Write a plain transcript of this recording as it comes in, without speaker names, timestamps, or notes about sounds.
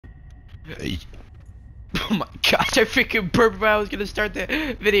Oh my gosh, I freaking burped when I was gonna start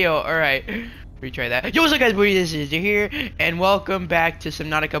the video. Alright, retry that. Yo, what's up guys, buddy, this is here, and welcome back to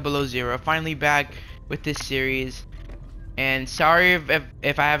Subnautica Below Zero. Finally back with this series. And sorry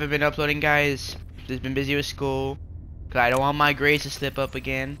if I haven't been uploading, guys. Just been busy with school, cause I don't want my grades to slip up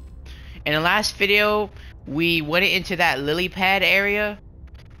again. In the last video, we went into that lily pad area,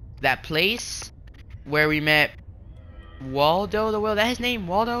 that place where we met Waldo the whale. That his name,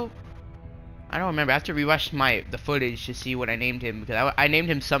 Waldo? I don't remember. I have to rewatch the footage to see what I named him, because I named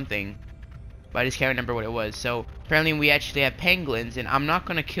him something, but I just can't remember what it was. So apparently we actually have penguins, and I'm not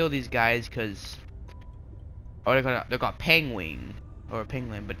gonna kill these guys because they're called penguin or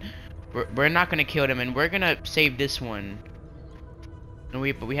penguin, but we're not gonna kill them, and we're gonna save this one.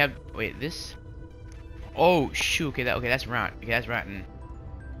 And but we have this. Oh shoot! Okay, that's rotten. Okay, that's rotten.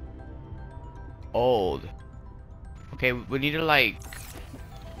 Old. Okay, we need to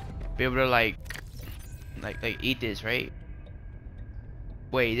be able to eat this, right?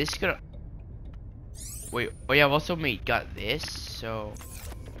 Wait, this is gonna. Wait. Oh yeah, I've also got this. So.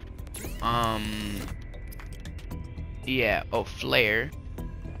 Yeah. Oh, flare.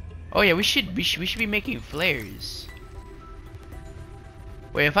 Oh yeah, we should be making flares.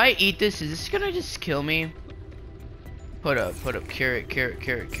 Wait, if I eat this, is this gonna just kill me? Put up, carrot.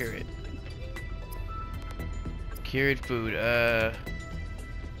 Cured food,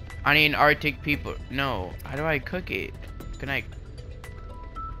 I need Arctic people. No, how do I cook it? Can I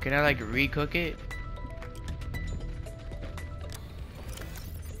like recook it?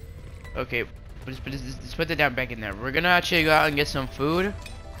 Okay, let's put that down back in there. We're gonna actually go out and get some food.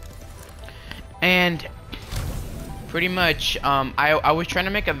 And pretty much, I was trying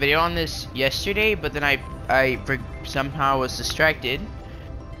to make a video on this yesterday, but then I somehow was distracted.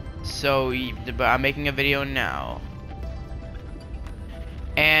 So, but I'm making a video now.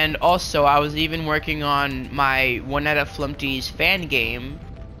 And also, I was even working on my One Night at Flumpty's fan game,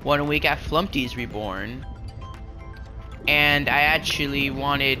 1 week at Flumpty's Reborn. And I actually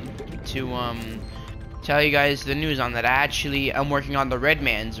wanted to tell you guys the news on that. I'm working on the Red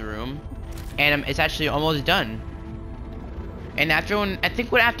Man's room, and it's actually almost done. And after when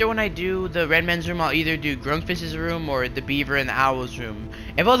I do the Red Man's room, I'll either do Grunkfish's room or the Beaver and the Owl's room.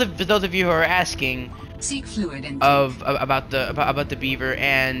 And for those of you who are asking about the Beaver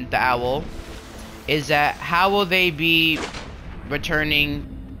and the Owl, is that how will they be returning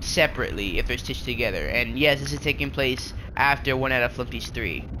separately if they're stitched together? And yes, this is taking place after One Out of Flumpty's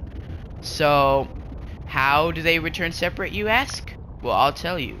 3. So how do they return separate, you ask? Well, I'll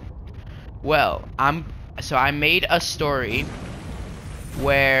tell you. Well, I made a story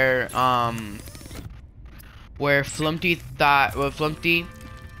where Flumpty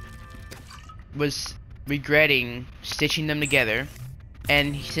was regretting stitching them together,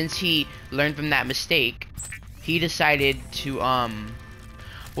 and since he learned from that mistake, he decided to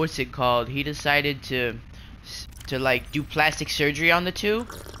He decided to like do plastic surgery on the two,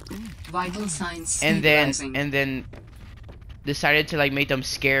 vital signs, and then decided to like make them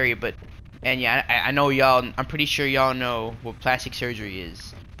scary, but. And yeah, I know y'all. I'm pretty sure y'all know what plastic surgery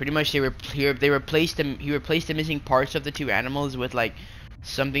is. Pretty much, he replaced the missing parts of the two animals with like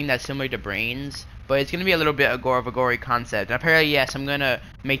something that's similar to brains. But it's gonna be a little bit of a gory concept. And apparently, yes, I'm gonna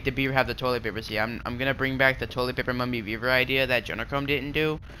make the beaver have the toilet paper. See, I'm gonna bring back the toilet paper mummy beaver idea that Jonachrome didn't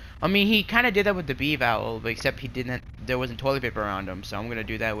do. I mean, he kind of did that with the beaver owl, but except there wasn't toilet paper around him. So I'm gonna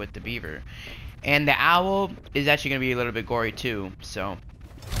do that with the beaver. And the owl is actually gonna be a little bit gory too. So.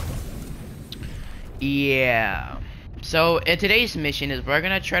 Yeah. So in today's mission is we're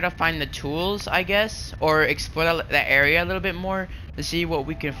gonna try to find the tools, I guess, or explore that area a little bit more to see what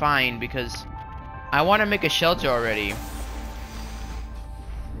we can find, because I want to make a shelter already.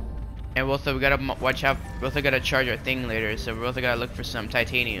 And we also gotta watch out. We also gotta charge our thing later, so we also gotta look for some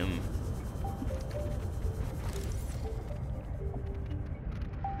titanium.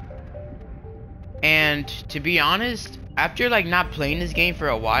 And to be honest, after like not playing this game for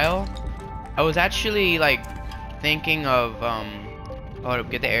a while, I was actually like thinking of hold up,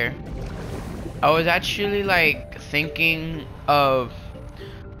 get the air. I was actually like thinking of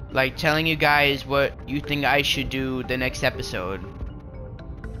like telling you guys what you think I should do the next episode.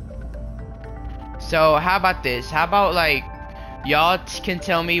 So how about this? How about like y'all can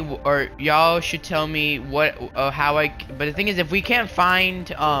tell me, or y'all should tell me what how I. But the thing is, if we can't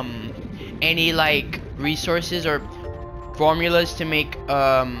find any like resources or formulas to make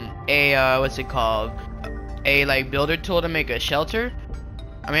what's it called, a like builder tool to make a shelter.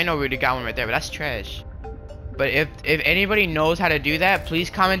 I mean, I know we already got one right there, but that's trash. But if anybody knows how to do that, please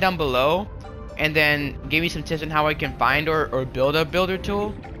comment down below, and then give me some tips on how I can find or build a builder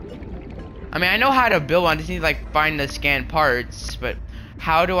tool. I mean, I know how to build one. I just need to like find the scanned parts, but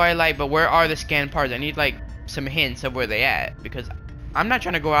how do I like? But where are the scanned parts? I need like some hints of where they at, because I'm not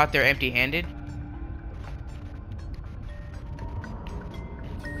trying to go out there empty-handed.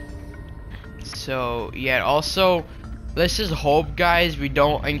 So yeah. Also, let's just hope, guys, we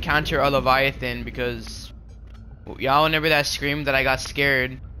don't encounter a Leviathan, because y'all remember that scream that I got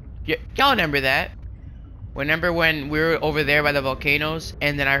scared? Y'all remember that? Remember when we were over there by the volcanoes,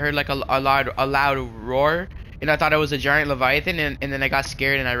 and then I heard like a loud roar, and I thought it was a giant Leviathan, and then I got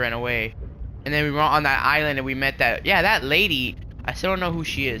scared and I ran away. And then we were on that island and we met that lady. I still don't know who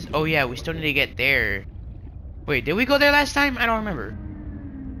she is. Oh yeah, we still need to get there. Wait, did we go there last time? I don't remember.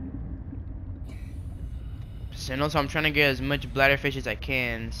 So I'm trying to get as much bladderfish as I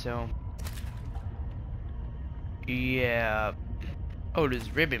can, so. Yeah. Oh,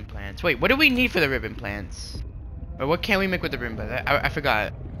 there's ribbon plants. Wait, what do we need for the ribbon plants? Or what can we make with the ribbon plants? I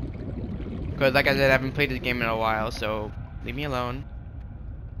forgot. Because like I said, I haven't played this game in a while, so leave me alone.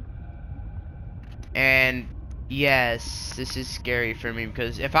 And yes, this is scary for me,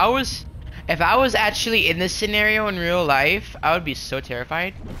 because if I was actually in this scenario in real life, I would be so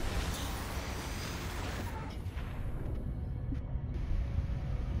terrified.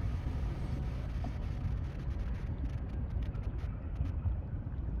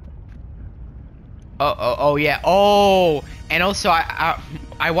 Oh yeah. Oh, and also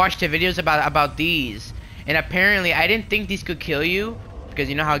I watched the videos about these, and apparently I didn't think these could kill you, because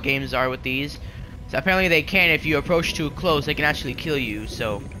you know how games are with these. So apparently they can. If you approach too close, they can actually kill you.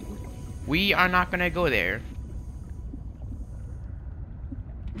 So we are not gonna go there.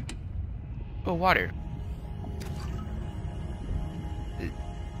 Oh, water.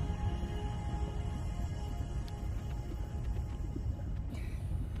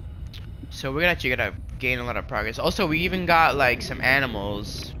 So we're actually gonna gain a lot of progress. Also, we even got like some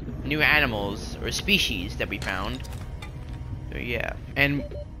animals, new animals or species that we found. So yeah, and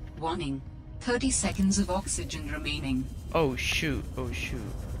warning, 30 seconds of oxygen remaining. Oh shoot! Oh shoot!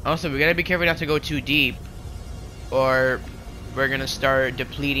 Also, we gotta be careful not to go too deep, or we're gonna start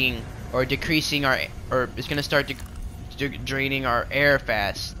depleting or decreasing our, or it's gonna start draining our air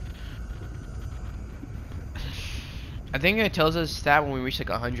fast. I think it tells us that when we reach like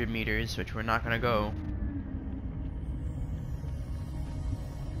 100 meters, which we're not gonna go.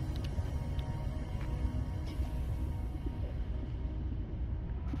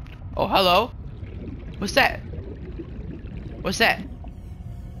 Oh, hello. What's that? What's that?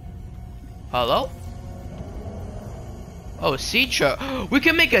 Hello? Oh, sea truck. We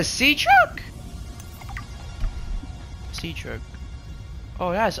can make a sea truck? Sea truck.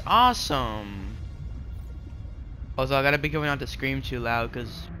 Oh, that's awesome. Also, I gotta be careful not to scream too loud,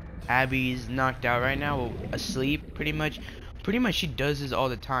 because Abby's knocked out right now, well, asleep pretty much. Pretty much she does this all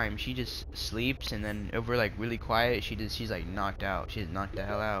the time. She just sleeps, and then if we're like really quiet, she's like knocked out. She's knocked the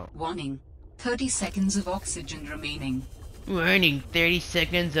hell out. Warning, 30 seconds of oxygen remaining. Warning, 30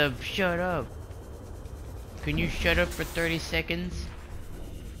 seconds of shut up. Can you shut up for 30 seconds?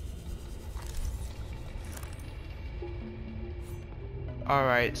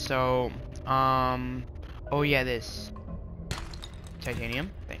 Alright, so oh yeah, this titanium,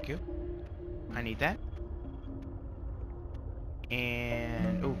 thank you. I need that.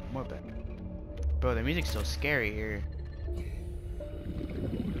 And oh, more back. Bro, the music's so scary here.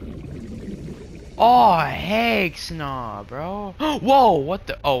 Oh heck nah, bro. Whoa, what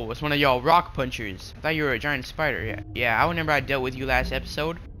the? Oh, it's one of y'all rock punchers. I thought you were a giant spider. Yeah, I remember I dealt with you last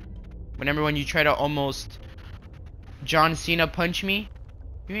episode. Remember when you tried to almost John Cena punch me?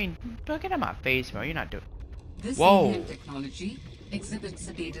 You ain't, bro, get out of my face, bro. You're not doing. This Whoa. technology exhibits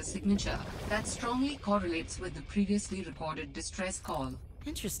a data signature that strongly correlates with the previously recorded distress call.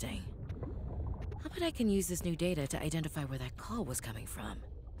 Interesting. How about I can use this new data to identify where that call was coming from?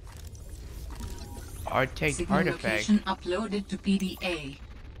 Artifact. Location uploaded to PDA.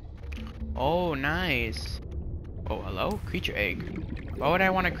 Oh, nice. Oh, hello? Creature egg. Why would I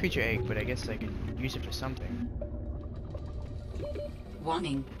want a creature egg? But I guess I can use it for something.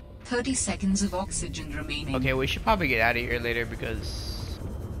 Warning, 30 seconds of oxygen remaining. Okay, we should probably get out of here later, because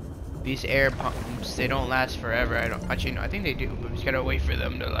these air pumps, they don't last forever. I don't actually know. I think they do, but we just gotta wait for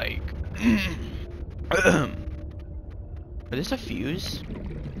them to like. Is this a fuse?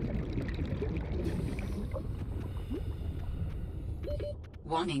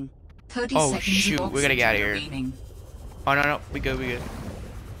 Warning, 30 Oh seconds shoot, of we gotta get out of here. remaining. Oh no, we good.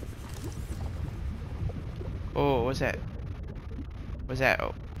 Oh, what's that? What's that?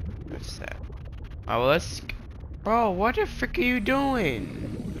 Oh, what's that? Oh, well, let's. Bro, what the frick are you doing?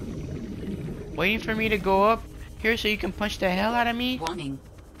 Waiting for me to go up here so you can punch the hell out of me? Warning,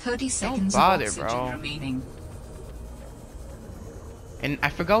 30 seconds of bother, oxygen bro. remaining. And I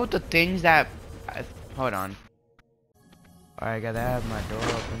forgot what the things that... hold on. Alright, I gotta have my door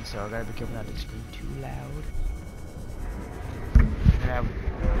open, so I gotta be careful not to scream too loud. I have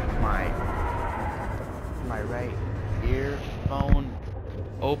my right earphone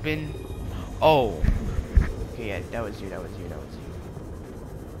open. Oh. Okay, yeah, that was you.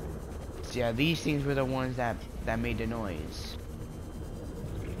 So yeah, these things were the ones that made the noise.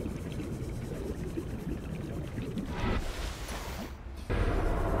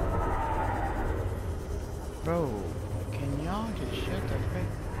 Bro, can y'all just shut the frick?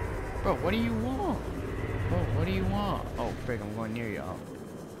 Bro, what do you want? Bro, what do you want? Oh, frick, I'm going near y'all.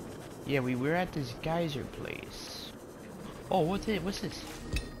 Yeah, we're at this geyser place. Oh, what's it? What's this?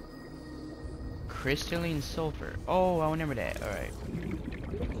 Crystalline sulfur. Oh, I remember that. Alright.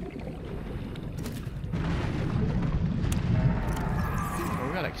 Oh,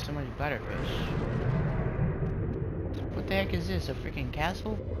 we got like so much bladderfish. What the heck is this? A freaking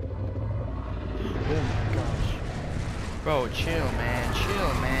castle? Oh my gosh. Bro, chill, man.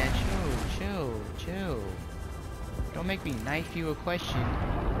 Chill, man. Chill. Don't make me knife you a question.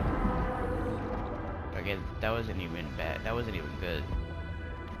 Okay, that wasn't even bad. That wasn't even good.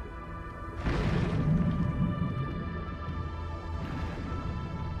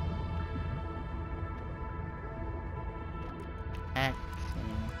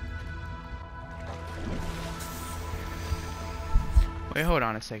 Wait, hold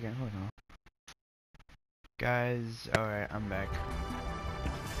on a second. Hold on. Guys, alright, I'm back.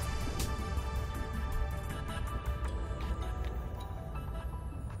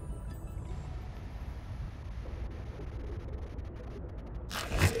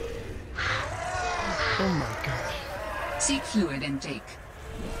 Oh my gosh. Seek fluid intake.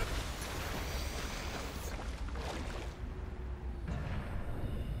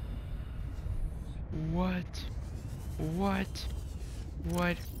 What?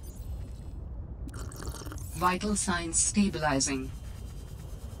 Vital signs stabilizing.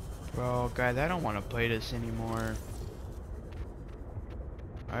 Bro, guys, I don't want to play this anymore.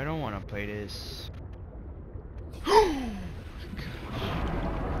 I don't want to play this.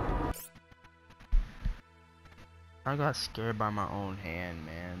 I got scared by my own hand,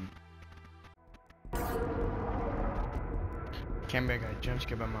 man. Can't believe I got jump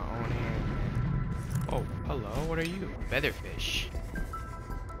scared by my own hand, man. Oh, hello, what are you? Featherfish.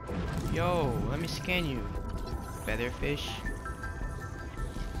 Yo, let me scan you. Featherfish.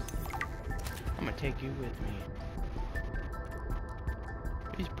 I'm gonna take you with me.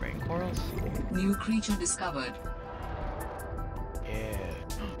 These brain corals? New creature discovered. Yeah.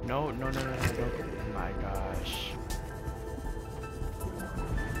 No. Oh my gosh.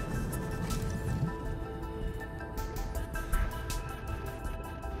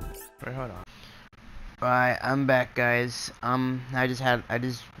 Wait, hold on. Alright, I'm back, guys. I just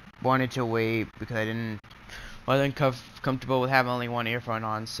wanted to wait because wasn't comfortable with having only one earphone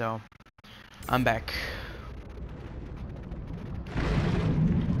on, so I'm back.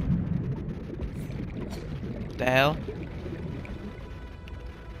 The hell?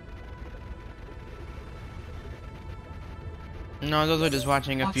 No, those are just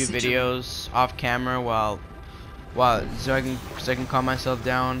watching a few videos off camera while so I can calm myself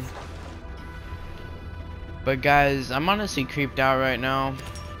down. But guys, I'm honestly creeped out right now.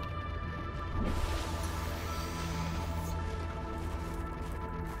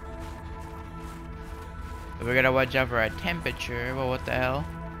 We gotta watch out for our temperature. Well, what the hell?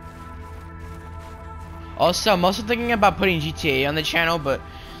 Also, I'm also thinking about putting GTA on the channel, but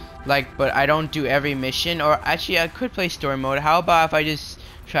I don't do every mission. Or actually, I could play story mode. How about if I just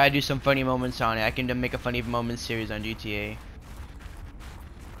try to do some funny moments on it? I can make a funny moments series on GTA.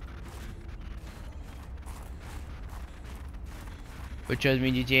 But trust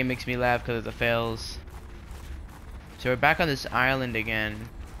me, GTA makes me laugh because of the fails. So we're back on this island again.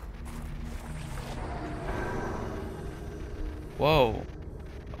 Whoa.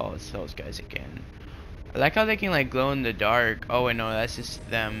 Oh, it's those guys again. I like how they can like glow in the dark. Oh wait, no, that's just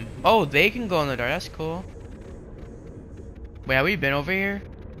them. Oh, they can glow in the dark. That's cool. Wait, have we been over here?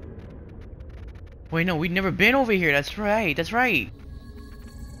 Wait, no, we've never been over here. That's right. That's right.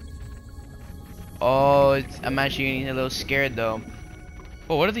 Oh, I'm actually getting a little scared though.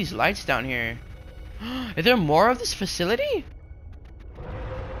 Oh, what are these lights down here? Is there more of this facility?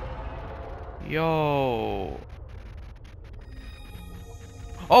 Yo.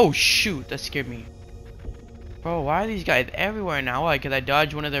 Oh shoot, that scared me. Bro, why are these guys everywhere now? Why, could I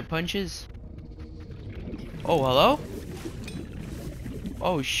dodge one of their punches? Oh, hello?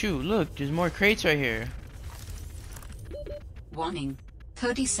 Oh shoot, look, there's more crates right here. Warning.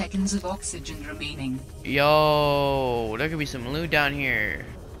 30 seconds of oxygen remaining. Yo, there could be some loot down here.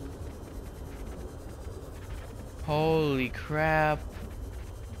 Holy crap.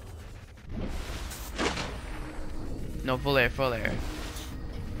 No, full air, full air.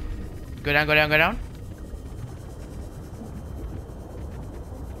 Go down, go down, go down.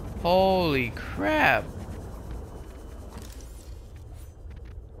 Holy crap.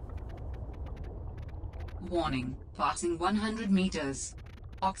 Warning, passing 100 meters.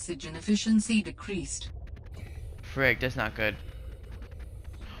 Oxygen efficiency decreased. Frick, that's not good.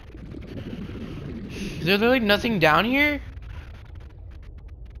 Is there literally nothing down here?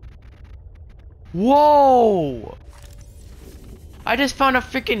 Whoa! I just found a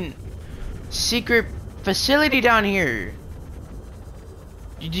freaking secret facility down here.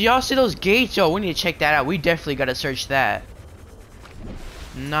 Did y'all see those gates? Yo, we need to check that out. We definitely gotta search that.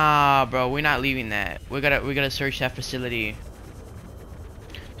 Nah, bro, we're not leaving that. We gotta search that facility.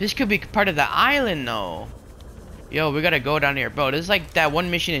 This could be part of the island, though. Yo, we gotta go down here, bro. This is like that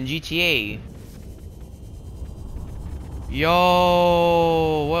one mission in GTA.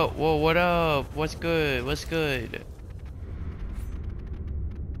 Yo, what up? What's good? What's good?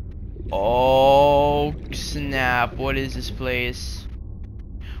 Oh snap! What is this place?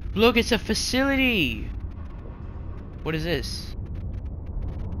 Look, it's a facility. What is this?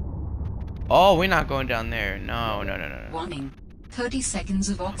 Oh, we're not going down there. No. Warning, 30 seconds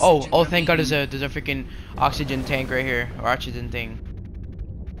of oxygen. Oh, thank God, there's a freaking oxygen tank right here, or oxygen thing.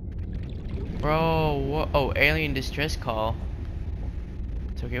 Bro, what? Oh, alien distress call.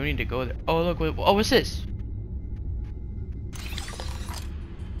 It's okay, we need to go there. Oh, look, oh, what's this?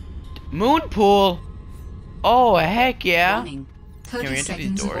 Moon pool. Oh, heck yeah. Warning, 30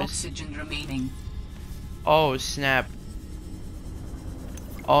 seconds of oxygen remaining. Oh, snap.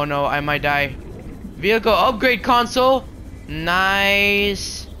 Oh no, I might die. Vehicle upgrade console.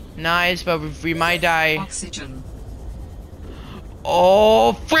 Nice. Nice, but we might die. Oxygen.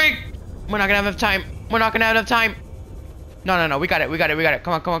 Oh, freak! We're not gonna have enough time. We're not gonna have enough time. No, we got it.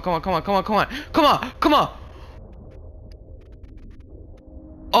 Come on.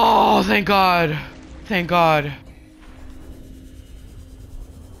 Oh, thank God. Thank God.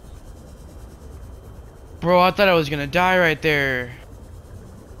 Bro, I thought I was gonna die right there.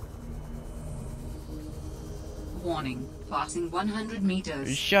 Warning, passing 100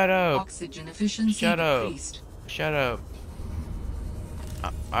 meters. Shut up. Oxygen efficiency Shut up. decreased. Shut up.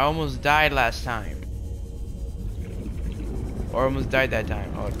 I almost died last time. Or almost died that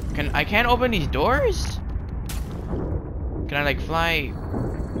time. Oh, I can't open these doors? Can I like fly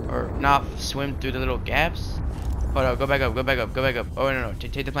or not swim through the little gaps? Hold on, go back up. Oh no,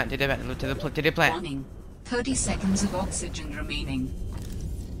 take the plant, take the plant. Warning, 30 seconds of oxygen remaining.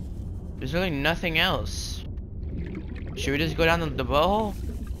 There's really nothing else. Should we just go down the butthole?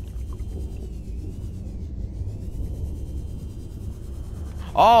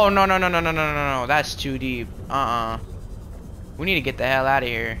 Oh no, that's too deep. We need to get the hell out of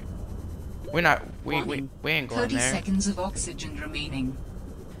here. We ain't going 30 there. seconds of oxygen remaining.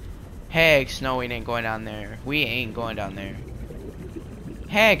 Heck no, we ain't going down there. We ain't going down there.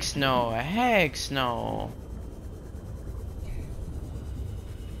 Heck no.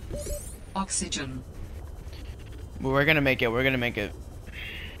 Oxygen. But we're gonna make it.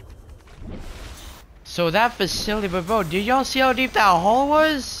 So that facility, but bro, did y'all see how deep that hole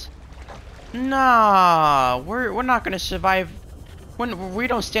was? Nah, we're not gonna survive. We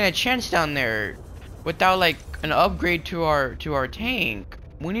don't stand a chance down there without like an upgrade to our tank.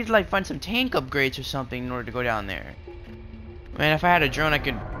 We need to like find some tank upgrades or something in order to go down there. Man, if I had a drone, I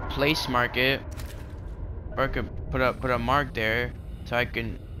could place mark it, or I could put a mark there so I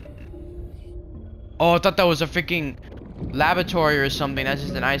can. Oh, I thought that was a freaking laboratory or something. That's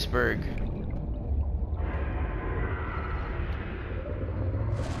just an iceberg.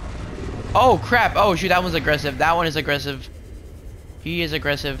 Oh crap! Oh shoot, that one's aggressive. That one is aggressive. He is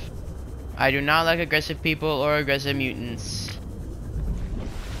aggressive. I do not like aggressive people or aggressive mutants.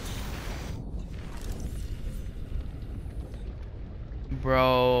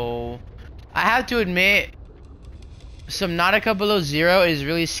 Bro, I have to admit, Subnautica Below Zero is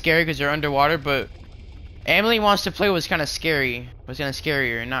really scary because they're underwater, but Emily Wants to Play was kind of scary. Was kind of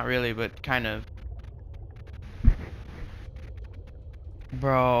scarier, not really, but kind of.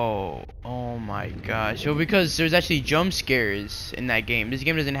 Bro, oh my gosh. So because there's actually jump scares in that game. This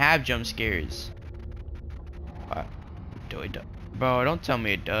game doesn't have jump scares. Bro, don't tell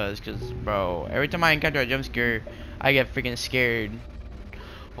me it does, because bro, every time I encounter a jump scare, I get freaking scared.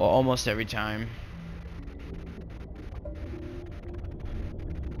 Well, almost every time.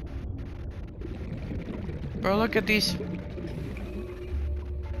 Bro, look at these.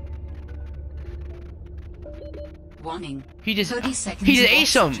 Warning. He just 30 seconds he just of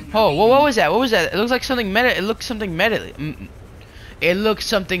aced him. oxygen Oh, remaining. what was that? What was that? It looks like something metal. It looks something metal. It looks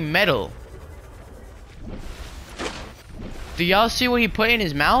something metal. Do y'all see what he put in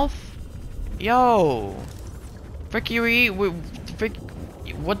his mouth? Yo, frick, you eat? Frick,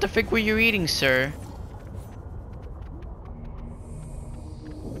 what the frick were you eating, sir?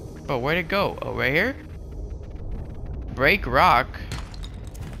 But where'd it go? Oh, right here. Break rock.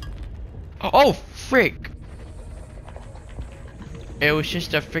 Oh, frick! It was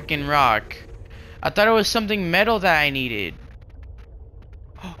just a freaking rock. I thought it was something metal that I needed.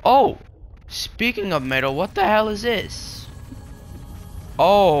 Oh, speaking of metal, what the hell is this?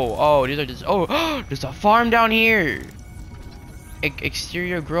 Oh, these are just, oh, there's a farm down here.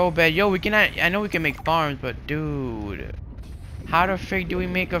 Exterior grow bed. Yo, we can, I know we can make farms, but dude, how the frick do we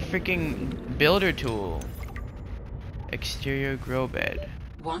make a freaking builder tool? Exterior grow bed.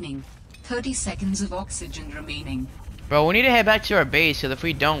 Warning. 30 seconds of oxygen remaining. Bro, we need to head back to our base, because if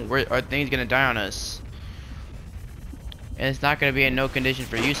we don't, our thing's gonna die on us. And it's not gonna be in no condition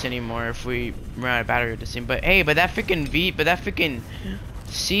for use anymore if we run out of battery with this thing. But hey, but that freaking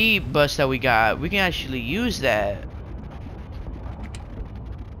C bus that we got, we can actually use that.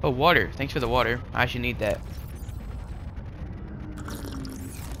 Oh, water. Thanks for the water. I actually need that.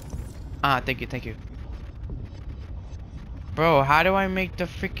 Ah, thank you. Bro, how do I make the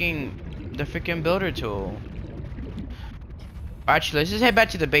freaking builder tool? Actually, let's just head back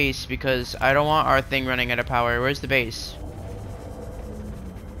to the base because I don't want our thing running out of power. Where's the base?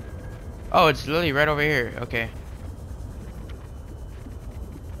 Oh, it's literally right over here. Okay.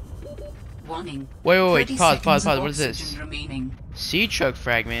 Warning. Wait. 30 Pause. seconds of What is this? oxygen remaining. Sea truck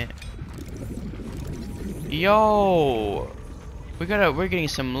fragment. Yo, we're getting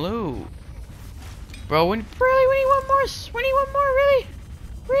some loot, bro. We need one more.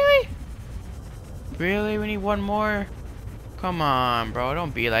 Really, we need one more. Come on, bro,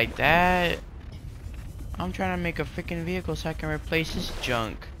 don't be like that. I'm trying to make a freaking vehicle so I can replace this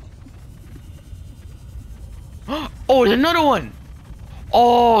junk. Oh, there's another one.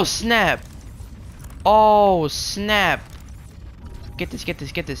 Oh snap. Get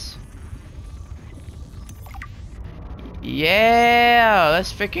this. Yeah,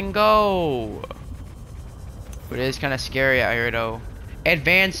 let's freaking go. But it is kind of scary out here though.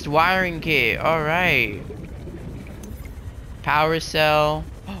 Advanced wiring kit. Alright. Power cell.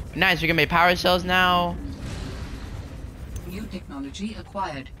 Oh, nice, we can make power cells now. New technology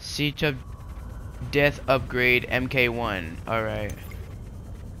acquired. Siege of Death upgrade MK1. Alright.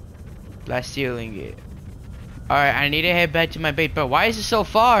 Blast ingot. Alright, I need to head back to my base. But why is it so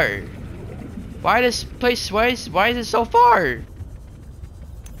far? Why is it so far?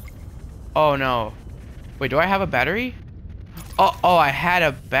 Oh no. Wait, do I have a battery? Oh, I had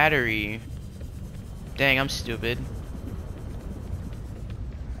a battery. Dang, I'm stupid.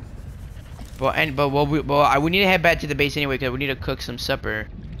 But we need to head back to the base anyway because we need to cook some supper.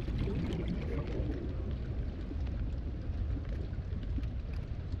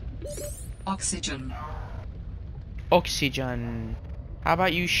 Oxygen. How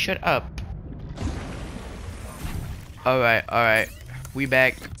about you shut up? Alright. We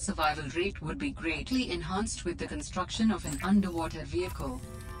back. Survival rate would be greatly enhanced with the construction of an underwater vehicle.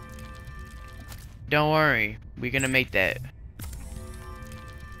 Don't worry, we're gonna make that.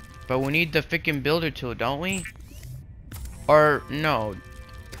 But we need the freaking builder tool, don't we? Or no?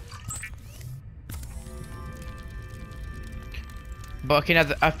 But okay,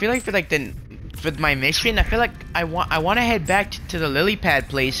 now I feel like for my mission, I feel like I want to head back to the lily pad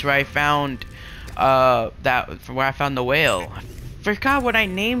place where I found the whale. I forgot what I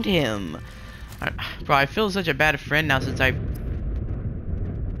named him. Bro, I feel such a bad friend now since I.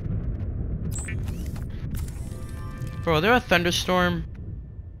 Bro, is there a thunderstorm?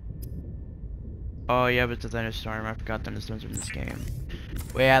 Oh yeah, but it's a thunderstorm. I forgot thunderstorms in this game.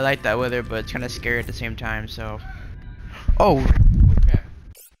 Wait, I like that weather, but it's kind of scary at the same time. So. Oh crap!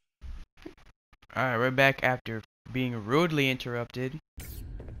 All right, we're back after being rudely interrupted.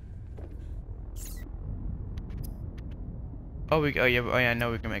 Oh yeah, I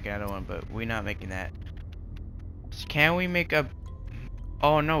know we can make another one, but we're not making that. So can we make a?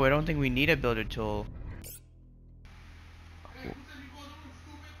 Oh no, I don't think we need a builder tool.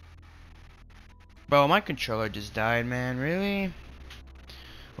 Bro, my controller just died, man. Really?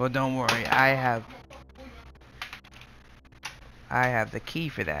 Well, don't worry. I have the key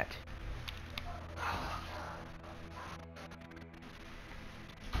for that.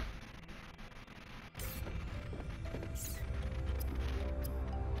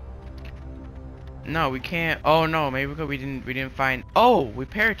 No, we can't. Oh no, maybe because we didn't find. Oh,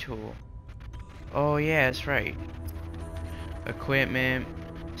 repair tool. Oh yeah, that's right. Equipment.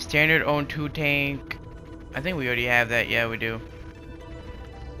 Standard O2 tank. I think we already have that. Yeah, we do.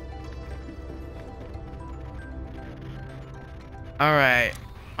 Alright.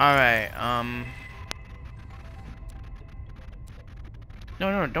 Alright.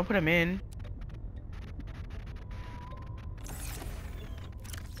 No, don't put them in.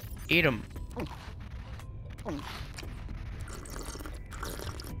 Eat them.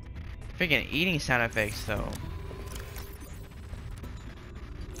 Freaking eating sound effects, though.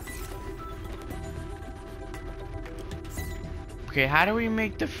 Okay, how do we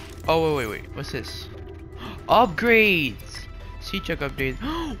make the oh, wait. What's this? Upgrades! Sea truck updates.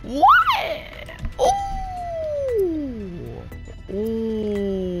 What?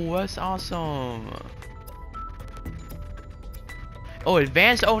 Oh, that's awesome. Oh,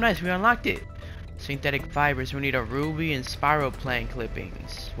 advanced. Oh, nice. We unlocked it. Synthetic fibers. We need a ruby and spiral plant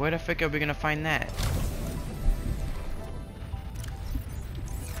clippings. Where the frick are we gonna find that?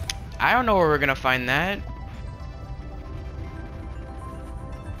 I don't know where we're gonna find that.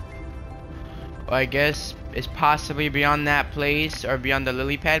 Well, I guess it's possibly beyond that place or beyond the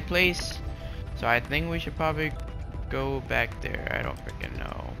lily pad place. So I think we should probably go back there. I don't freaking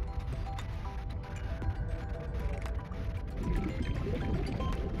know.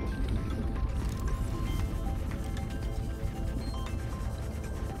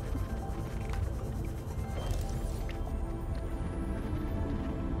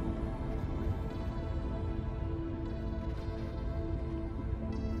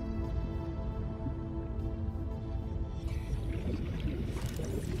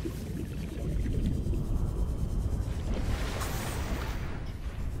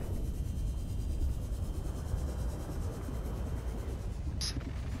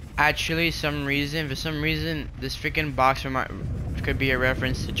 Actually, for some reason, this freaking box could be a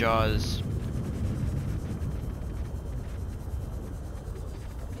reference to Jaws.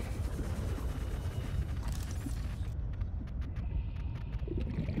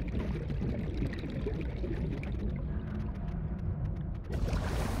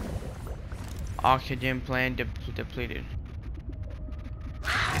 Oxygen plant depleted.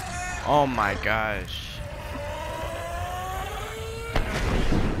 Oh my gosh.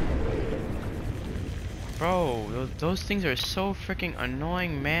 Bro, those things are so freaking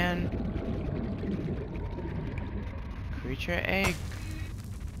annoying, man. Creature egg.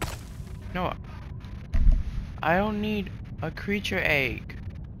 No. I don't need a creature egg.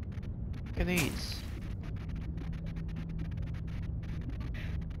 Look at these.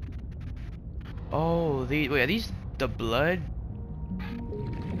 Oh, wait, are these the blood?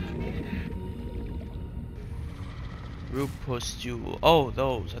 Root pustule. Oh,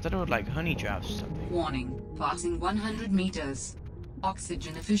 those. I thought it was like honey drops or something. Warning. Passing 100 meters.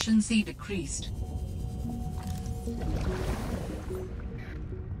 Oxygen efficiency decreased. Oh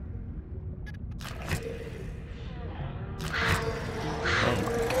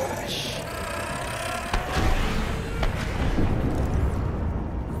my gosh.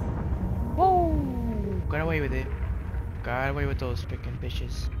 Whoa! Got away with it. Got away with those freaking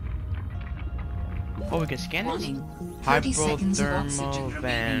fishes. Oh, we can scan this? Warning. 30 seconds of oxygen Hypothermal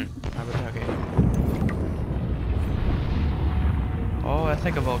vent. remaining. Okay. Oh, that's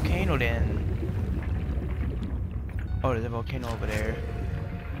like a volcano then. Oh, there's a volcano over there.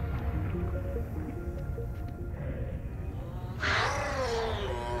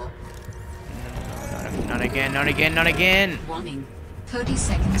 No, not again, not again, not again! Warning. 30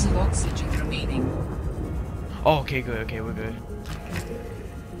 seconds of oxygen remaining. Oh, okay, good, okay, we're good.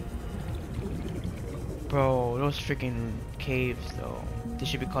 Bro, those freaking caves though. They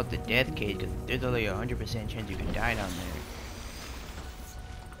should be called the death cave because there's only a 100% chance you could die down there.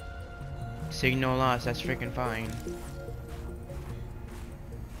 Signal lost, that's freaking fine.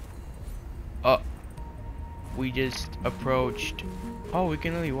 Oh, we just approached. Oh, we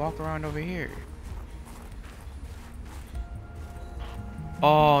can literally walk around over here.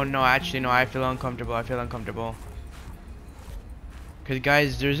 Oh no, actually no, I feel uncomfortable, I feel uncomfortable. Cause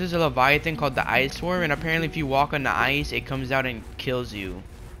guys, there's this leviathan called the ice worm, and apparently if you walk on the ice, it comes out and kills you.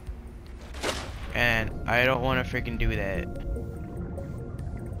 And I don't want to freaking do that.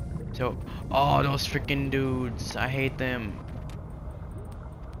 So, oh, those freaking dudes, I hate them.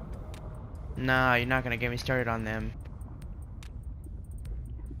 Nah, you're not gonna get me started on them.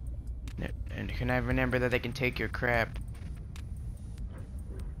 And can I remember that they can take your crap?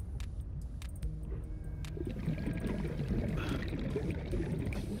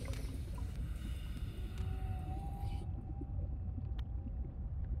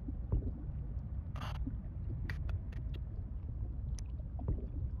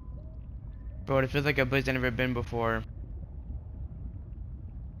 Bro, it feels like a place I've never been before.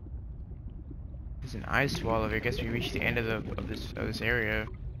 There's an ice wall over here. I guess we reached the end of this area.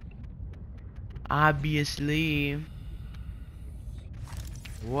 Obviously.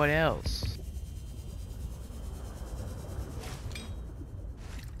 What else?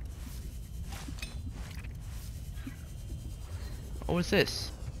 Oh, what's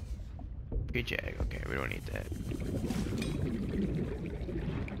this? Peach egg. Okay, we don't need that.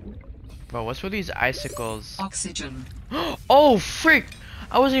 Bro, what's with these icicles? Oxygen. Oh, frick!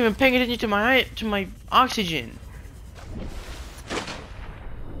 I wasn't even paying attention to my oxygen.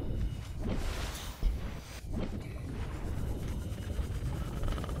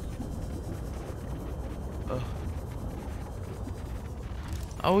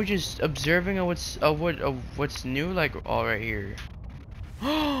 I was just observing what's new, like all right here.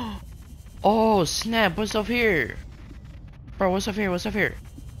 Oh snap! What's up here, bro? What's up here? What's up here?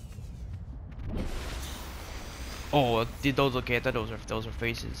 Oh, did those okay? I thought those were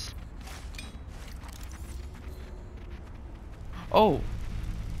faces. Oh,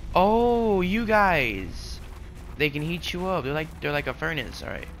 you guys! They can heat you up. They're like a furnace. All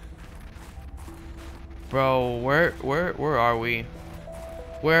right, bro. Where are we?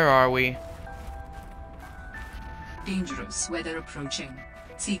 Where are we? Dangerous weather approaching.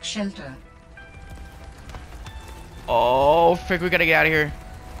 Seek shelter. Oh, frick! We gotta get out of here,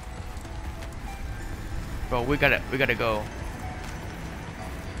 bro. We gotta go,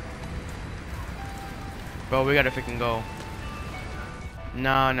 bro. We gotta freaking go.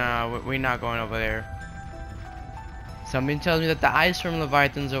 No, we're not going over there. Something tells me that the ice from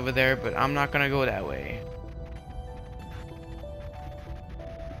Leviathan's over there, but I'm not gonna go that way.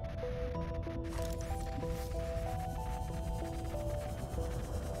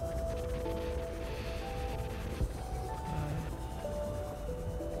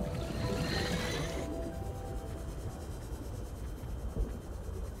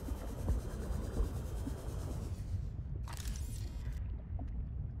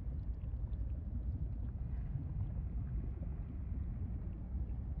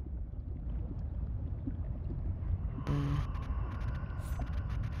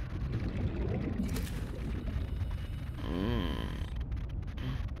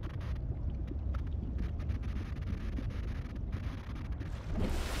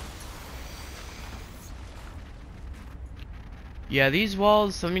 Yeah, these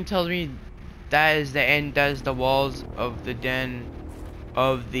walls, something tells me that is the end, that is the walls of the den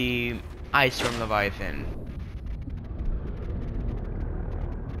of the ice from Leviathan.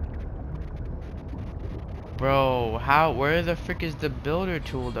 Bro, where the frick is the builder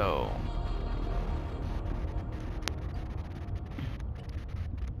tool though?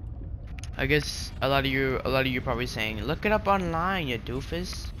 I guess a lot of you probably saying, look it up online, you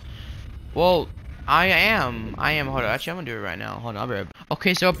doofus. Well, I am. Hold on. Actually, I'm gonna do it right now. Hold on. I'll be right back.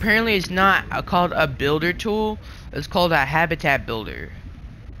 Okay, so apparently it's not called a builder tool. It's called a habitat builder.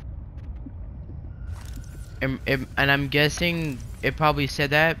 And I'm guessing it probably said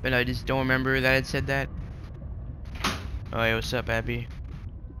that, but I just don't remember that it said that. Oh, hey, what's up, Abby?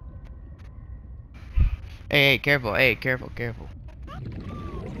 Hey, careful. Hey, careful.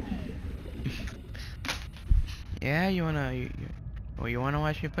 Yeah, you wanna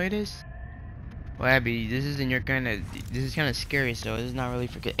watch me play this? Well, Abby, this is kind of scary, so this is not really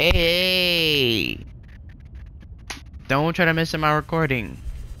for kids. Hey! Don't try to mess up my recording.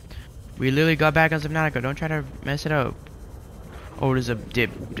 We literally got back on Subnautica. Don't try to mess it up. Oh, there's a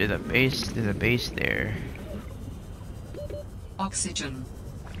base there. Oxygen.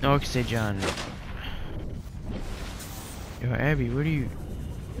 Oxygen. Yo, Abby, what are you?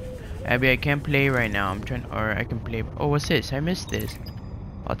 Abby, I can't play right now. Or I can play. Oh, what's this? I missed this.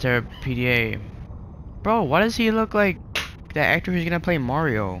 Alter PDA. Bro, why does he look like the actor who's gonna play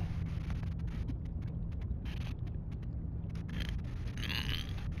Mario?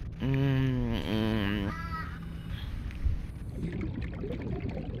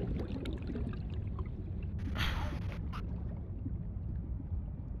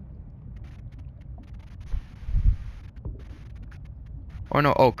 Or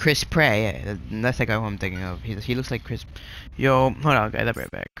no, oh, Chris Pratt. Yeah, that's the guy who I'm thinking of. He looks like Chris. Yo, hold on, guys. I'll be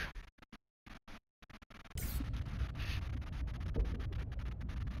right back.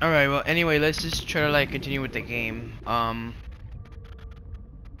 Alright, well, anyway, let's just try to, like, continue with the game. And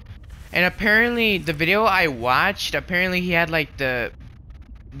apparently, the video I watched, apparently he had, like, the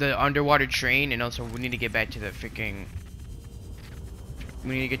underwater train, and also we need to get back to the freaking...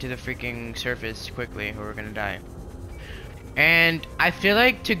 We need to get to the freaking surface quickly, or we're gonna die. And I feel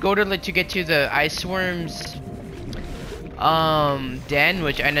like to get to the ice worms den,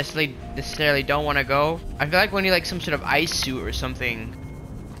 which I necessarily don't want to go. I feel like we need like some sort of ice suit or something.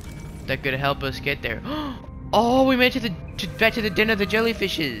 that could help us get there. Oh, we made it back to the den of the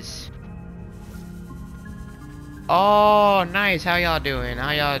jellyfishes. Oh, nice. How y'all doing?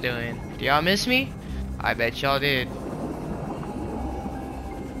 How y'all doing? Do y'all miss me? I bet y'all did.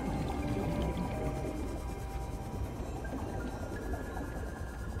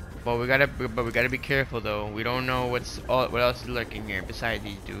 But we gotta be careful though. We don't know what else is lurking here besides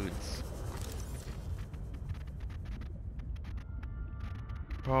these dudes.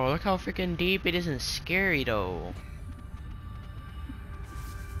 Bro, look how freaking deep it isn't scary though.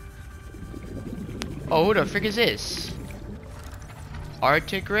 Oh, who the frick is this?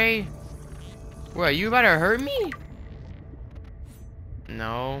 Arctic Ray? What, are you about to hurt me?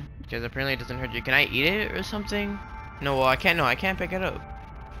 No, because apparently it doesn't hurt you. Can I eat it or something? No, well I can't. No, I can't pick it up.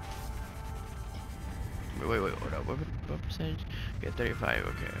 Wait, hold up. What percentage? Okay, 35.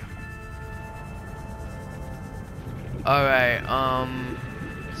 Okay. All right.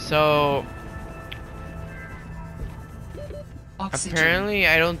 So Oxygen. apparently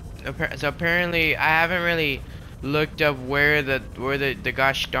I don't. So apparently I haven't really looked up where the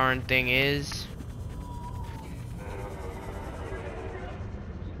gosh darn thing is.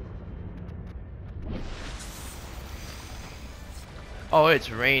 Oh, it's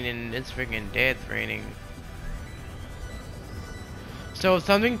raining. It's freaking death raining. So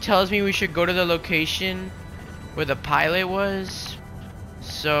something tells me we should go to the location where the pilot was.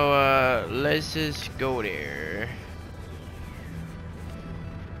 So let's just go there.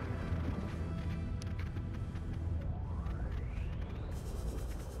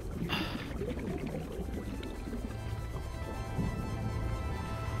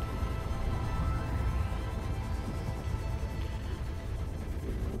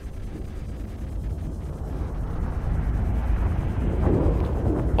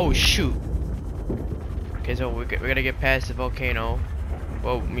 Oh shoot. Okay, so we gotta get past the volcano.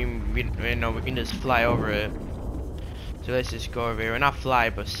 Well, I mean, we can just fly over it. So let's just go over here. Well, not fly,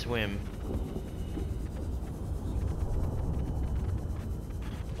 but swim.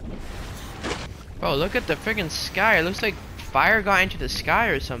 Bro, look at the freaking sky. It looks like fire got into the sky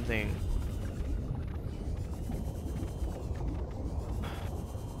or something.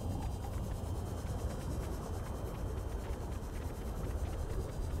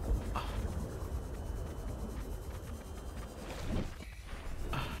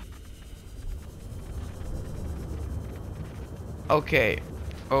 Okay.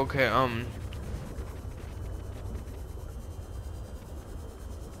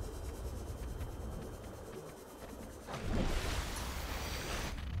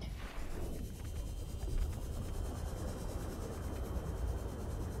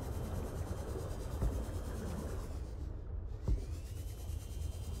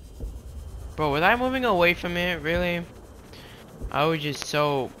 Bro, was I moving away from it? Really? I was just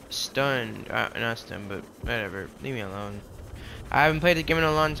so stunned. Not stunned, but whatever. Leave me alone. I haven't played the game in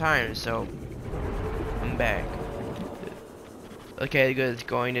a long time, so I'm back. Okay, good. It's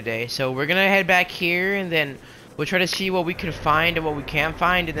going today. So we're gonna head back here, and then we'll try to see what we can find and what we can't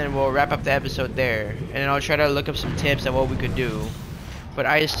find, and then we'll wrap up the episode there. And then I'll try to look up some tips on what we could do. But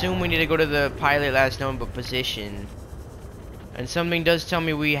I assume we need to go to the pilot last known but position. And something does tell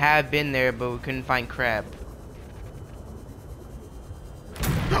me we have been there, but we couldn't find crap.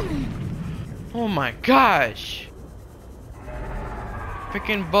 Oh my gosh!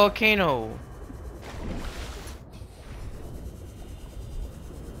 Freaking volcano.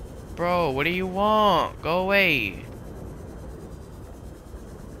 Bro, what do you want? Go away.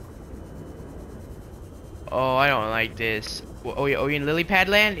 Oh, I don't like this. Oh, you in lily pad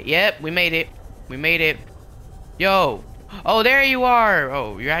land? Yep, we made it. We made it. Yo. Oh, there you are.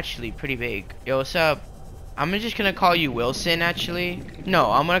 Oh, you're actually pretty big. Yo, what's up? I'm just gonna call you Wilson, actually.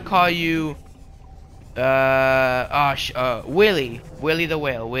 No, I'm gonna call you Willie. Willie the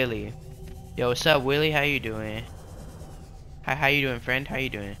whale. Willie. Yo, what's up, Willie? How you doing? How you doing, friend? How you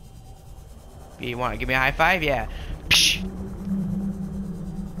doing? You want to give me a high five? Yeah. Psh.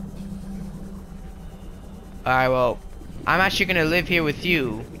 Alright, well, I'm actually gonna live here with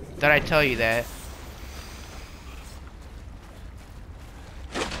you. Thought I'd tell you that.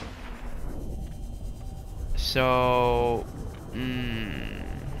 So,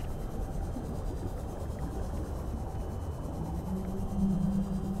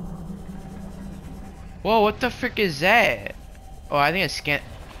 Whoa, what the frick is that? Oh, I think it's scan.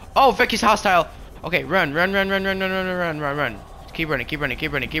 Oh, frick, he's hostile. Okay, run. Keep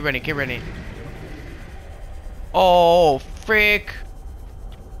running. Oh, frick.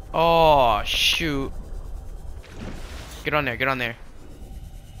 Oh, shoot. Get on there.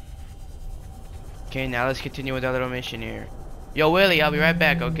 Okay, now let's continue with our little mission here. Yo, Willie, I'll be right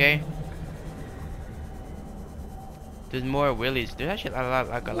back, okay? There's more Willies. There's actually a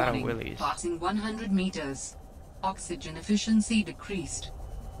lot of Willies. Passing 100 meters. Oxygen efficiency decreased.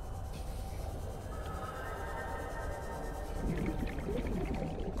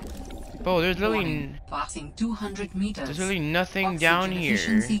 Bro, there's literally Passing 200 meters. there's really nothing Oxygen down here.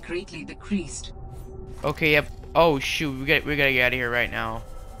 efficiency greatly decreased. Okay, yep. Oh shoot, we gotta get out of here right now.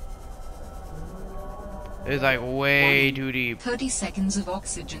 It's like way too deep. 30 seconds of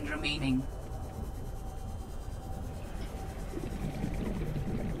oxygen remaining.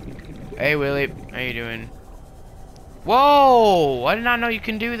 Hey Willie, how you doing? Whoa! I did not know you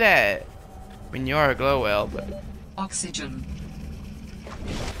can do that. I mean, you are a glow well, but Oxygen.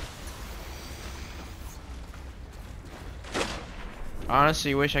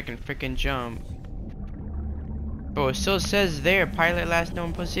 honestly, wish I can freaking jump. Bro, it still says there, pilot last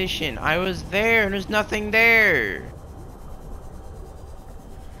known position. I was there, and there's nothing there.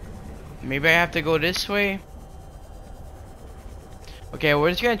 Maybe I have to go this way. Okay,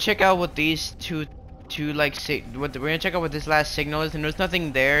 we're just gonna check out what these two like we're gonna check out what this last signal is, and there's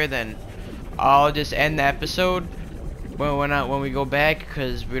nothing there. Then I'll just end the episode when we go back,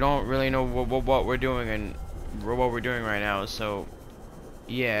 because we don't really know what we're doing and what we're doing right now. So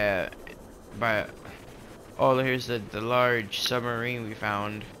yeah, but oh, here's the large submarine we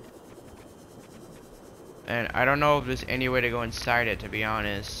found, and I don't know if there's any way to go inside it, to be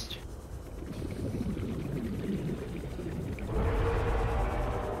honest.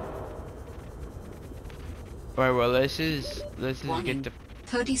 Alright, well, let's just get the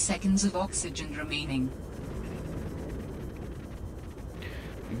 30 seconds of oxygen remaining.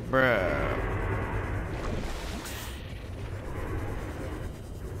 bruh.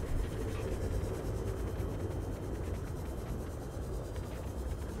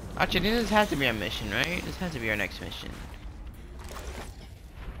 Actually, this has to be our mission, right? This has to be our next mission.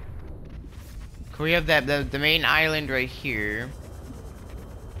 Can we have the main island right here?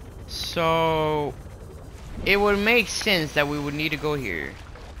 So it would make sense that we would need to go here.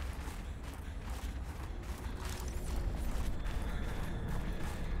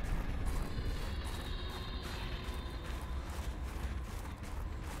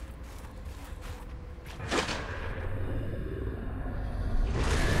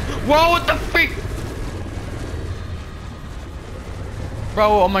 Whoa, what the freak?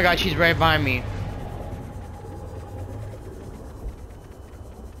 Bro, oh my god, she's right behind me.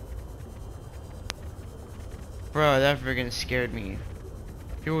 Bro, that freaking scared me.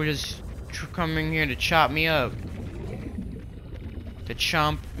 People were just coming here to chop me up. To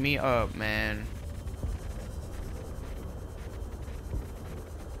chomp me up, man.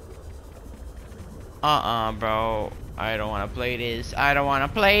 Bro. I don't want to play this. I don't want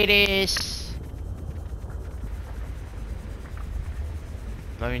to play this.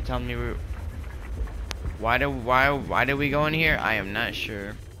 Let me tell me why did we go in here? I am not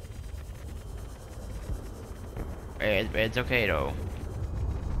sure. It's okay though.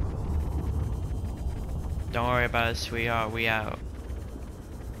 Don't worry about us, sweetheart. We out.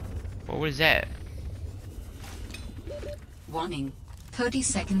 What was that? Warning. 30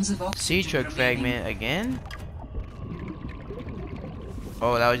 seconds of oxygen Sea truck remaining. fragment again?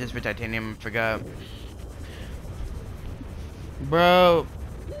 Oh, that was just for titanium. I forgot. Bro,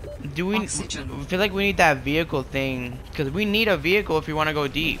 do we Oxygen. I feel like we need that vehicle thing, because we need a vehicle if we want to go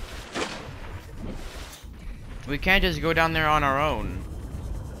deep. We can't just go down there on our own.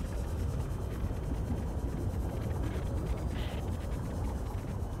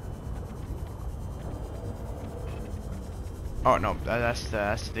 Oh no, that's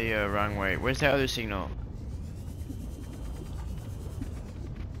the wrong way. Where's that other signal?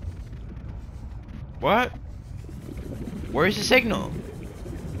 What? Where's the signal?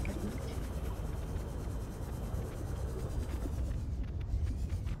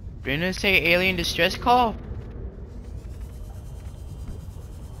 Didn't it say alien distress call?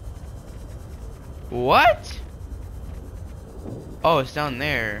 What? Oh, it's down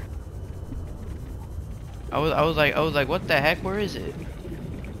there. I was like, what the heck? Where is it?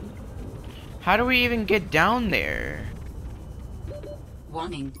 How do we even get down there?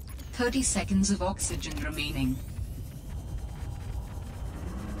 Warning. 30 seconds of oxygen remaining.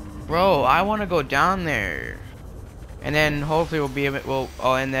 Bro, I want to go down there. And then hopefully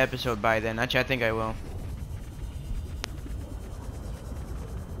I'll end the episode by then. Actually, I think I will.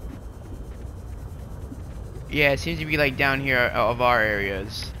 Yeah, it seems to be like down here of our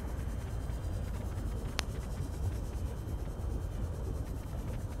areas.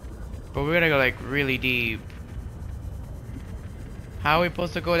 But we're gonna go like really deep. How are we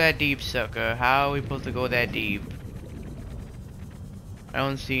supposed to go that deep, sucker? How are we supposed to go that deep? I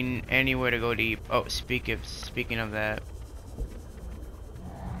don't see anywhere to go deep. Oh, speaking of that.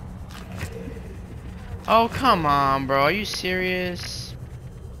 Oh, come on, bro. Are you serious?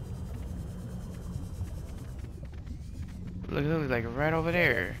 Look, like right over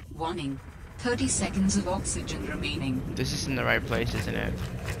there. Warning. 30 seconds of oxygen remaining. This isn't the right place, isn't it?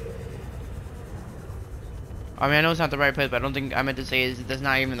 I mean, I know it's not the right place, but I don't think I meant to say is that's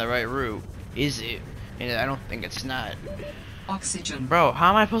not even the right route, is it? And I don't think it's not. Oxygen. Bro, how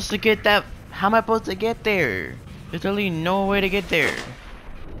am I supposed to get that? How am I supposed to get there? There's literally no way to get there.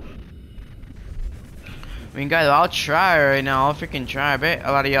 I mean, guys, I'll try right now. I'll freaking try. I bet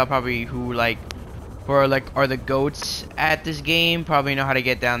a lot of y'all probably who are the goats at this game probably know how to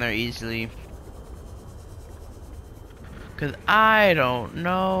get down there easily. Cause I don't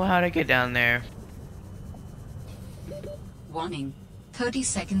know how to get down there. Warning. 30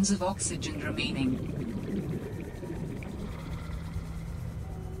 seconds of oxygen remaining.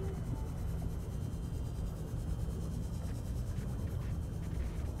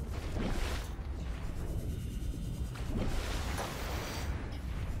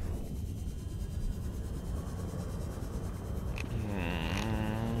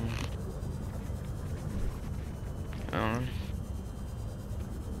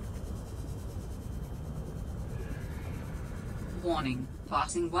 Warning.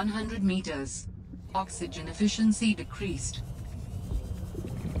 Passing 100 meters. Oxygen efficiency decreased.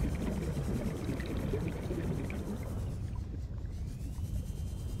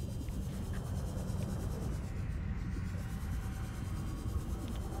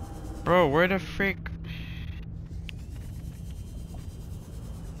 Bro, where the frick?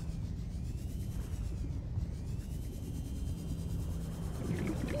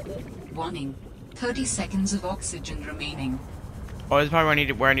 Warning. 30 seconds of oxygen remaining. Oh, that's probably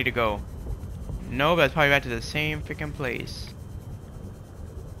where I need to go. No, but that's probably back to the same freaking place.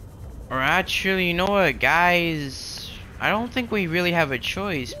 Or actually, you know what, guys? I don't think we really have a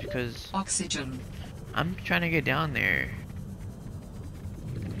choice because Oxygen. I'm trying to get down there.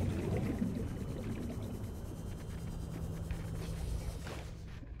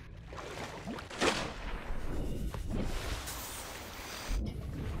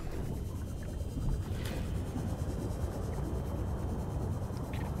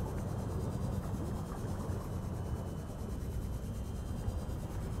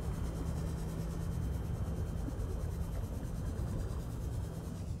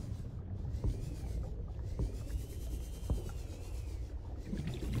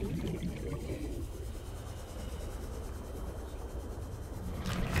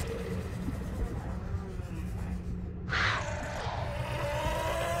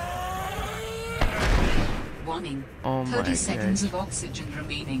 Warning. Oh my 30 seconds gosh. of oxygen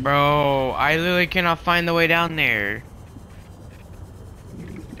remaining. Bro, I literally cannot find the way down there.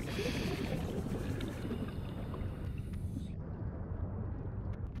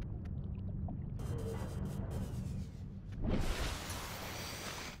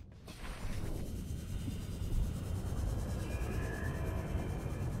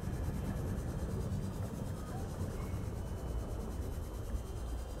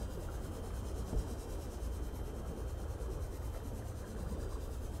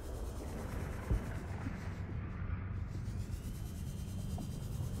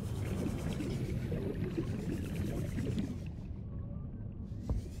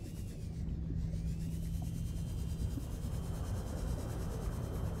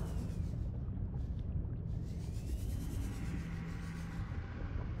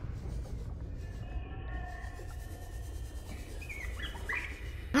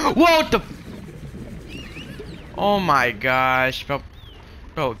 What the? Oh my gosh,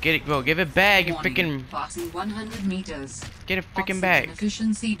 bro, get it, bro, give it back, you Warning. freaking, Passing 100 meters. get it freaking Oxygen back,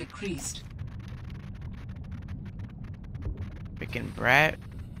 efficiency decreased. freaking brat.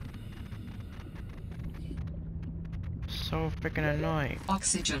 So freaking annoying.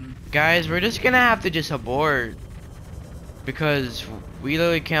 Oxygen. Guys, we're just gonna have to just abort because we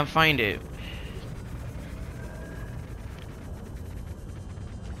literally can't find it.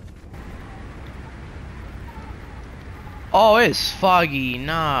 Oh, it's foggy.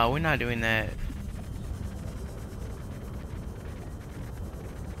 Nah, we're not doing that.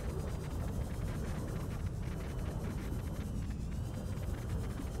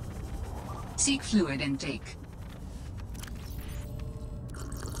 Seek fluid intake.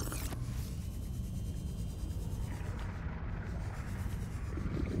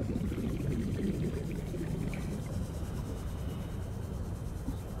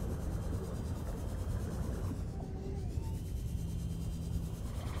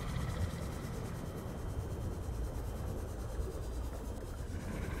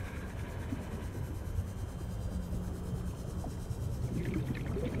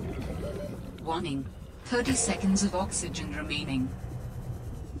 Warning. 30 seconds of oxygen remaining.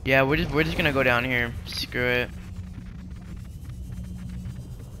 Yeah, we're just gonna go down here. Screw it.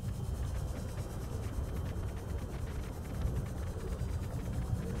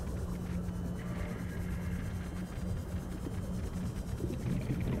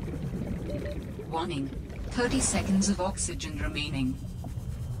 Warning. 30 seconds of oxygen remaining.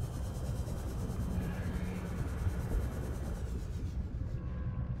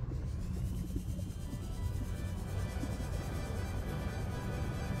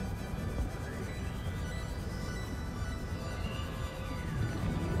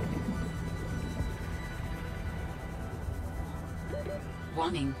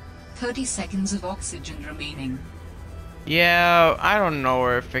 Warning. 30 seconds of oxygen remaining. Yeah, I don't know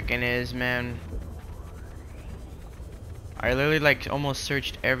where it freaking is, man. I literally like almost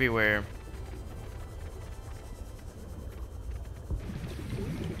searched everywhere.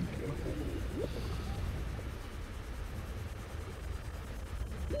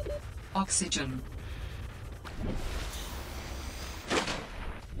 Oxygen.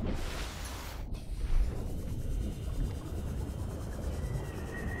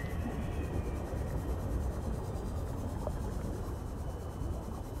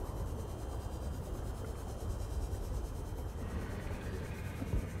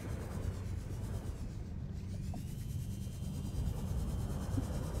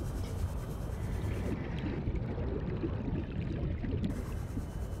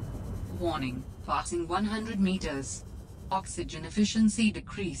 Warning. Passing 100 meters. Oxygen efficiency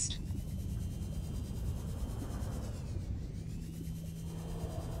decreased.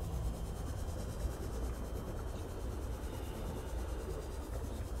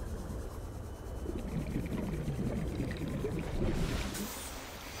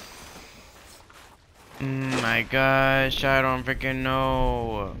 My gosh, I don't freaking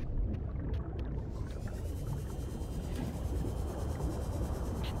know.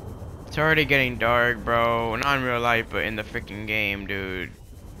 It's already getting dark, bro. Not in real life, but in the freaking game, dude.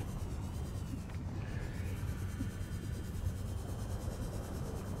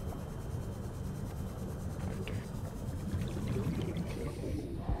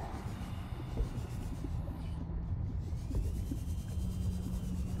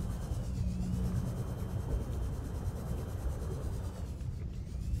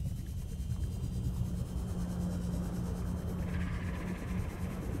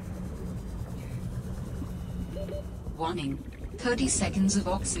 Warning. 30 seconds of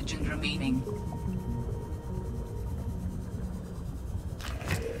oxygen remaining.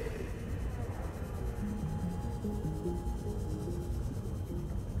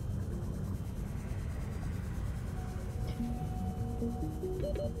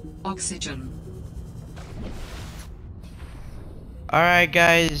 Oxygen. Alright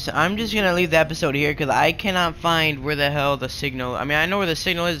guys, I'm just gonna leave the episode here because I cannot find where the hell the signal, I mean I know where the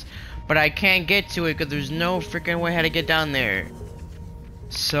signal is, but I can't get to it because there's no freaking way how to get down there.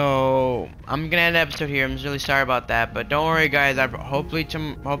 So I'm gonna end the episode here. I'm just really sorry about that, but don't worry guys, hopefully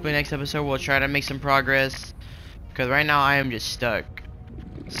next episode we'll try to make some progress because right now I am just stuck.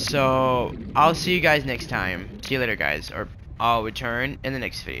 So I'll see you guys next time. See you later guys, or I'll return in the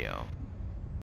next video.